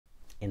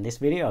In this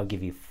video, I'll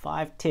give you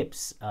 5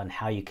 tips on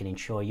how you can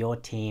ensure your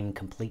team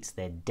completes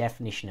their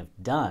definition of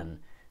done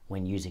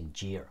when using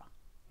Jira.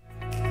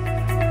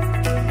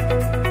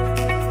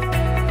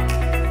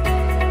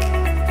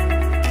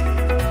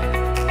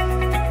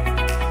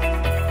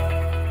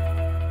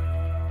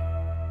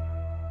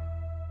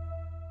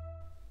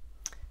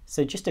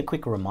 So just a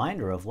quick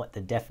reminder of what the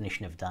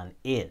definition of done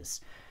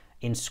is.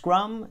 In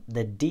Scrum,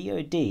 the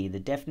DoD,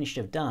 the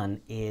definition of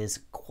done,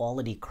 is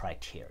quality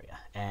criteria,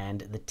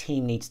 and the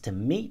team needs to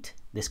meet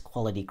this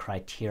quality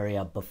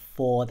criteria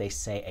before they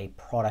say a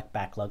product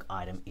backlog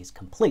item is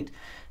complete.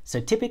 So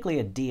typically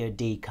a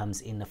DoD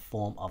comes in the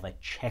form of a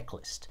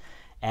checklist,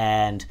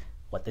 and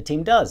what the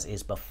team does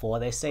is before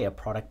they say a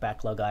product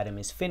backlog item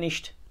is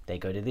finished, they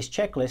go to this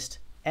checklist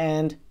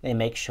and they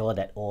make sure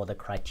that all the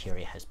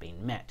criteria has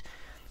been met.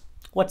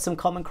 What's some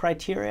common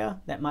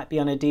criteria that might be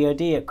on a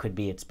DoD? It could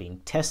be it's been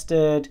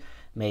tested,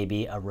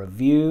 maybe a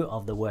review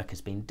of the work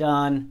has been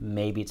done,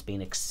 maybe it's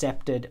been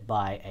accepted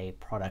by a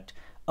product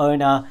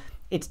owner.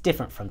 It's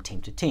different from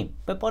team to team,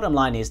 but bottom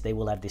line is they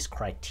will have this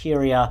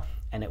criteria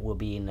and it will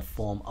be in the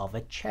form of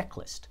a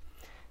checklist.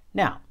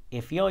 Now,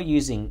 if you're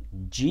using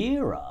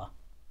Jira,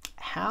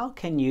 how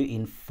can you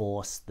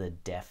enforce the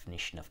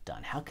definition of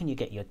done? How can you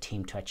get your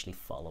team to actually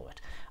follow it?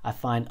 I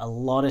find a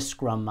lot of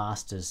Scrum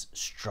Masters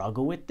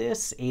struggle with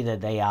this. Either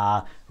they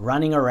are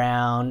running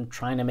around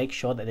trying to make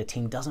sure that the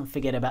team doesn't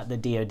forget about the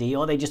DoD,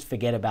 or they just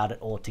forget about it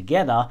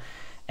altogether,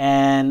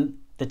 and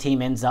the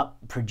team ends up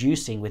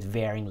producing with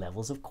varying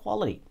levels of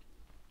quality.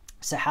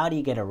 So how do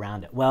you get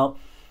around it? Well,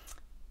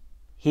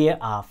 here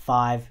are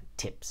 5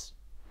 tips.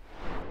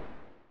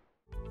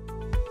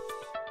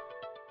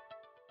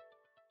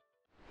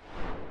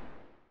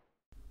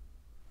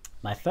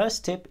 My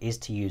first tip is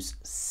to use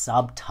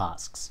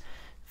subtasks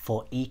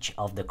for each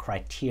of the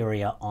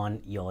criteria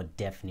on your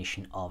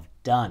definition of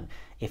done.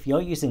 If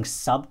you're using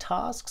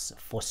subtasks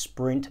for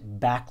sprint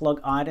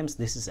backlog items,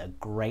 this is a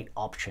great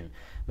option,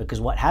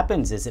 because what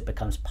happens is it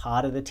becomes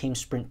part of the team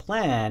sprint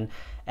plan,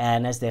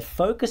 and as they're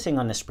focusing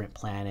on the sprint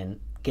plan and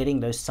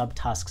getting those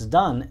subtasks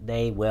done,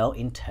 they will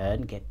in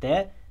turn get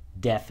their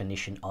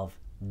definition of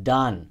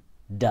done.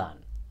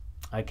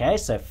 Okay,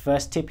 so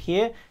first tip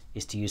here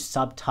is to use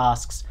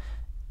subtasks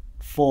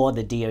for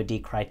the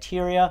DoD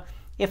criteria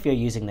if you're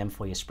using them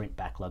for your sprint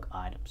backlog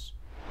items.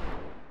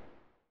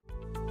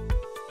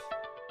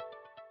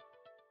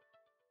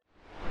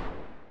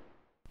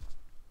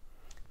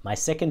 My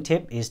second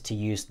tip is to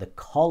use the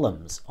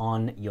columns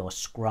on your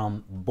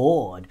Scrum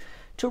board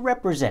to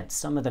represent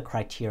some of the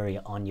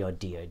criteria on your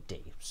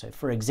DoD. So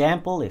for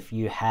example, if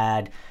you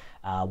had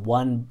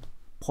one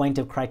point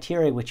of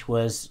criteria which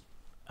was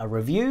a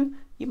review,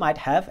 you might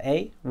have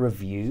a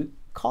review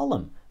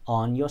column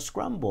on your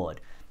Scrum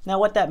board. Now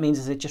what that means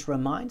is it just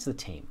reminds the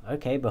team,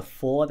 okay,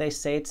 before they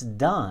say it's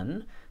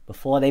done,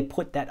 before they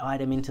put that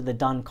item into the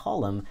done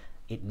column,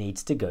 it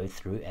needs to go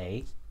through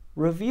a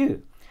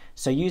review.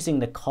 So using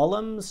the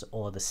columns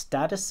or the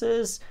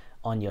statuses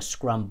on your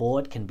Scrum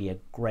board can be a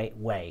great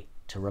way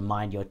to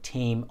remind your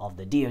team of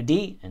the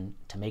DoD and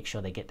to make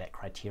sure they get that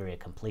criteria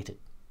completed.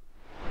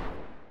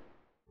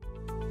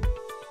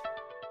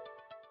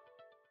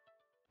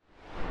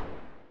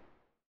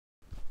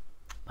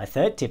 My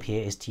third tip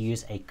here is to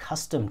use a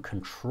custom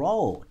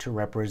control to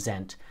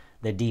represent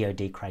the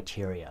DoD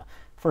criteria.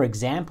 For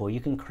example,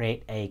 you can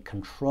create a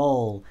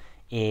control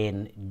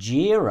in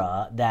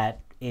Jira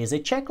that is a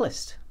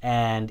checklist,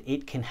 and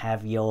it can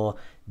have your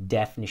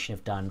definition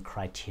of done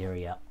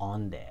criteria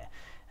on there.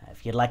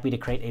 If you'd like me to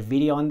create a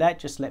video on that,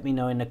 just let me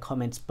know in the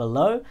comments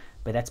below,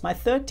 but that's my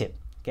third tip.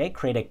 Okay,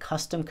 create a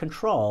custom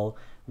control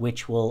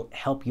which will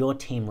help your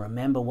team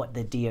remember what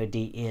the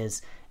DoD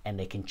is, and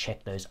they can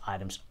check those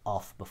items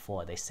off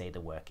before they say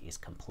the work is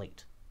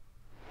complete.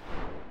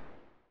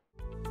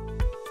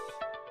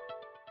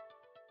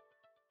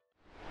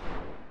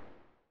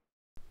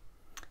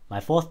 My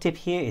fourth tip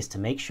here is to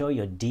make sure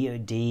your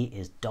DoD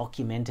is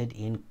documented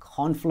in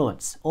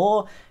Confluence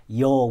or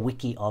your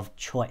wiki of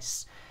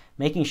choice.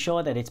 Making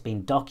sure that it's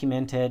been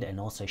documented and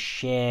also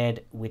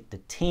shared with the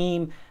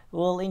team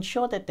will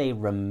ensure that they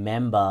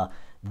remember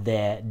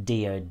their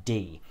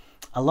DoD.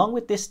 Along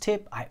with this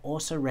tip, I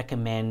also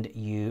recommend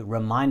you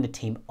remind the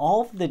team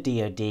of the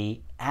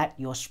DoD at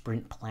your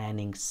sprint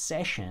planning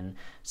session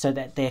so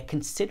that they're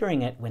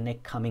considering it when they're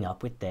coming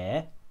up with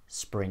their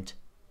sprint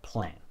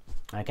plan.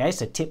 Okay,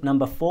 so tip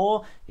number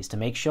 4 is to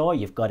make sure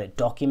you've got it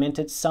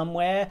documented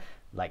somewhere,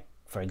 like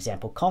for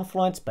example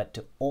Confluence, but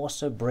to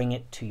also bring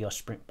it to your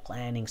sprint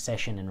planning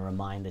session and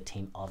remind the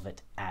team of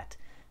it at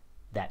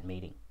that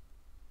meeting.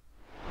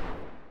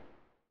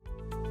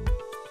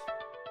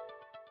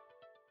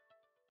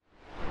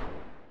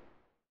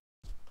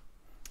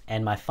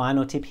 And my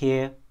final tip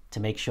here to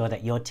make sure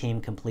that your team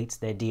completes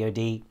their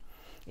DoD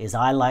is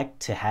I like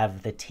to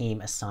have the team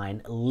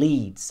assign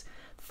leads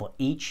for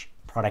each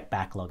product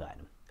backlog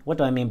item. What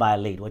do I mean by a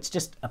lead? Well, it's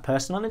just a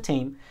person on a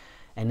team,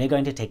 and they're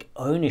going to take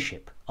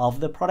ownership of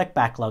the product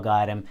backlog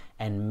item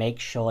and make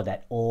sure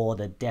that all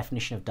the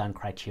definition of done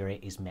criteria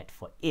is met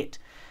for it.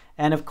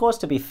 And of course,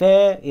 to be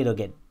fair, it'll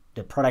get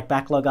the product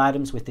backlog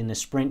items within the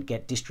sprint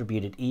get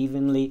distributed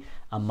evenly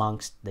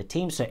amongst the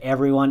team, so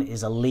everyone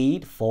is a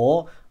lead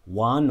for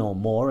one or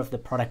more of the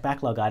product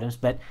backlog items.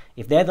 But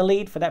if they're the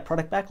lead for that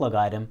product backlog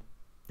item,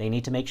 they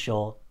need to make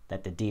sure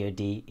that the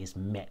DoD is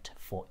met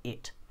for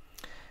it.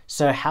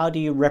 So how do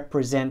you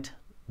represent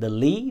the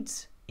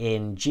leads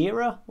in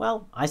Jira?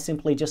 Well, I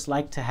simply just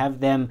like to have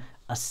them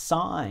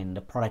assign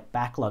the product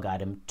backlog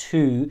item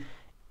to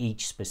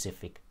each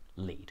specific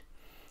lead.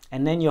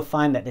 And then you'll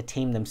find that the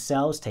team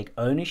themselves take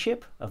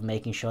ownership of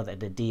making sure that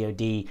the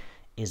DoD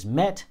is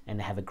met, and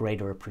they have a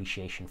greater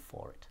appreciation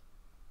for it.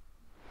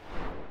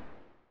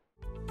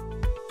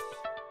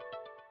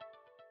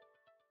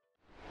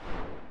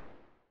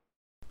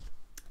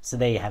 So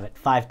there you have it,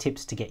 5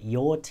 tips to get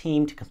your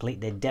team to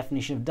complete their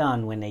definition of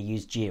done when they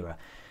use Jira.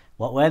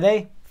 What were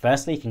they?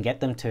 Firstly, you can get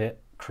them to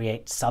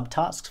create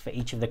subtasks for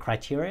each of the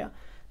criteria.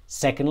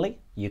 Secondly,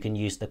 you can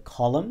use the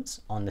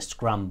columns on the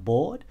Scrum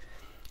board.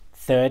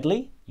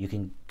 Thirdly, you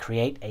can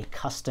create a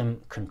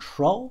custom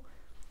control.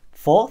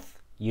 Fourth,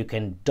 you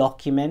can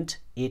document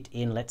it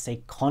in, let's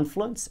say,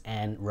 Confluence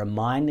and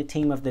remind the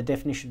team of the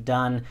definition of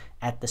done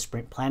at the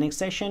sprint planning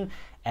session.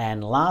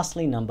 And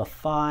lastly, number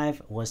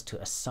 5 was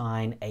to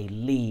assign a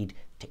lead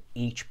to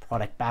each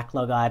product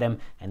backlog item,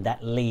 and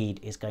that lead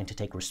is going to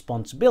take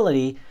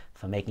responsibility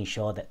for making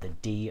sure that the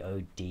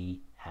DoD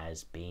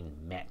has been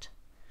met.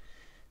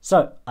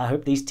 So I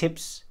hope these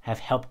tips have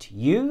helped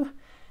you,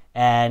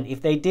 and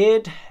if they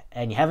did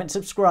and you haven't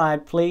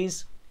subscribed,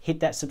 please hit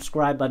that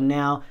subscribe button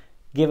now,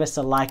 give us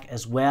a like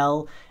as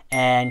well,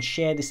 and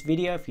share this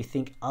video if you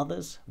think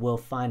others will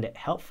find it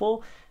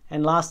helpful.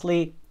 And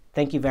lastly,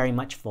 thank you very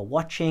much for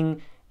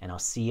watching, and I'll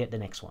see you at the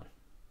next one.